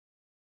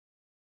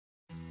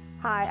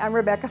Hi, I'm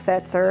Rebekah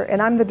Fetzer,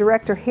 and I'm the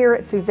director here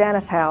at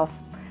Susannah's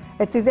House.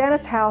 At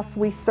Susannah's House,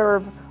 we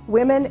serve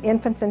women,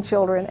 infants and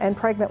children, and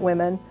pregnant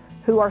women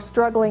who are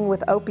struggling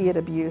with opiate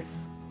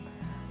abuse.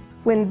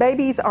 When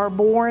babies are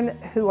born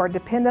who are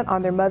dependent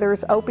on their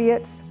mother's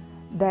opiates,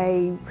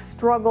 they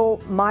struggle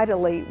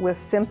mightily with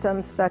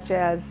symptoms such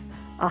as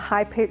a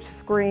high-pitched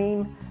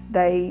scream,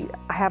 they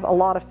have a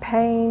lot of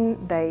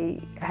pain,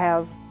 they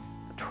have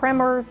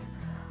tremors,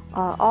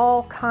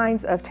 all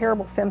kinds of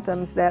terrible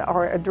symptoms that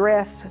are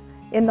addressed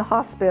in the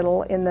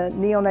hospital in the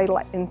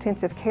neonatal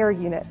intensive care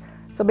unit.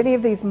 So many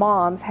of these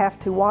moms have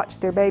to watch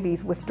their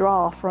babies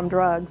withdraw from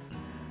drugs,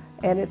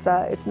 and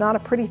it's not a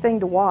pretty thing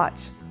to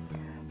watch.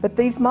 But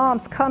these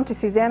moms come to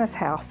Susannah's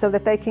House so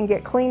that they can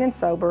get clean and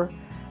sober.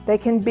 They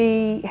can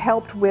be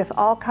helped with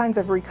all kinds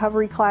of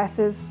recovery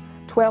classes,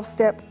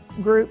 12-step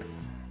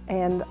groups,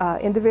 and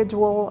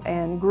individual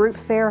and group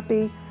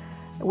therapy.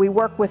 We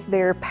work with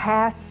their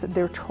past,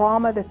 their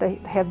trauma that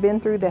they have been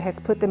through that has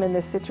put them in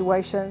this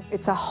situation.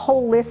 It's a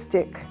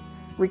holistic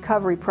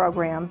recovery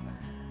program.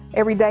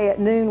 Every day at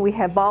noon we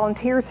have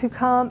volunteers who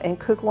come and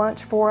cook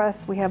lunch for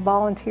us. We have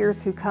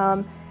volunteers who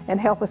come and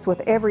help us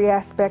with every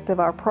aspect of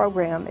our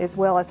program, as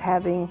well as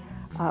having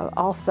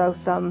also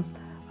some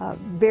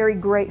very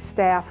great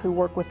staff who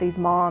work with these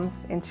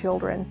moms and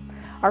children.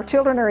 Our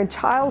children are in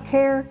child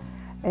care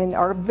and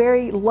are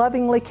very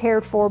lovingly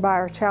cared for by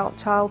our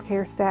child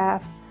care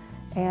staff.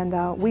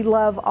 And we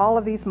love all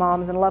of these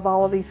moms and love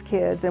all of these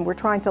kids, and we're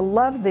trying to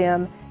love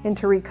them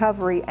into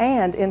recovery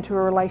and into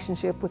a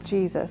relationship with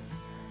Jesus.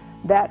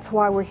 That's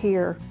why we're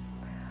here.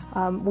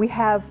 We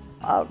have,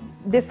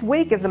 this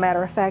week as a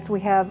matter of fact,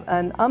 we have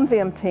an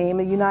UMVM team,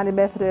 a United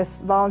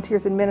Methodist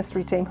Volunteers in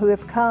Ministry team, who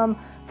have come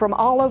from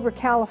all over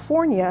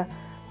California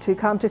to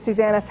come to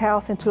Susannah's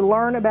House and to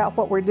learn about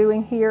what we're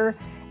doing here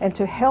and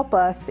to help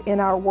us in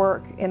our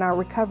work, in our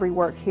recovery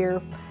work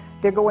here.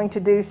 They're going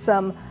to do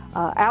some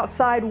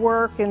outside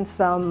work and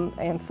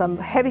some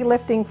heavy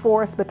lifting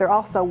for us, but they're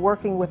also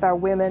working with our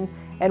women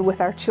and with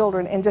our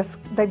children, and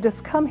they've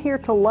just come here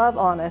to love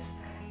on us.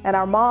 And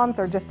our moms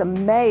are just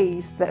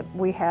amazed that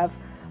we have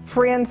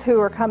friends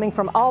who are coming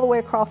from all the way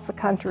across the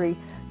country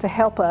to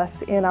help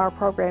us in our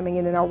programming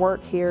and in our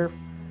work here.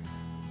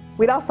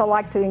 We'd also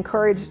like to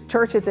encourage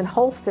churches in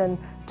Holston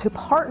to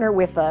partner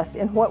with us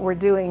in what we're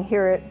doing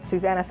here at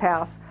Susannah's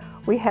House.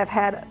 We have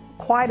had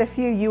quite a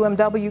few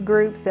UMW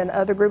groups and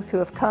other groups who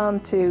have come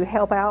to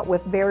help out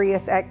with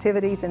various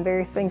activities and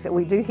various things that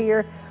we do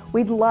here.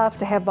 We'd love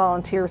to have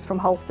volunteers from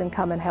Holston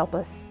come and help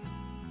us.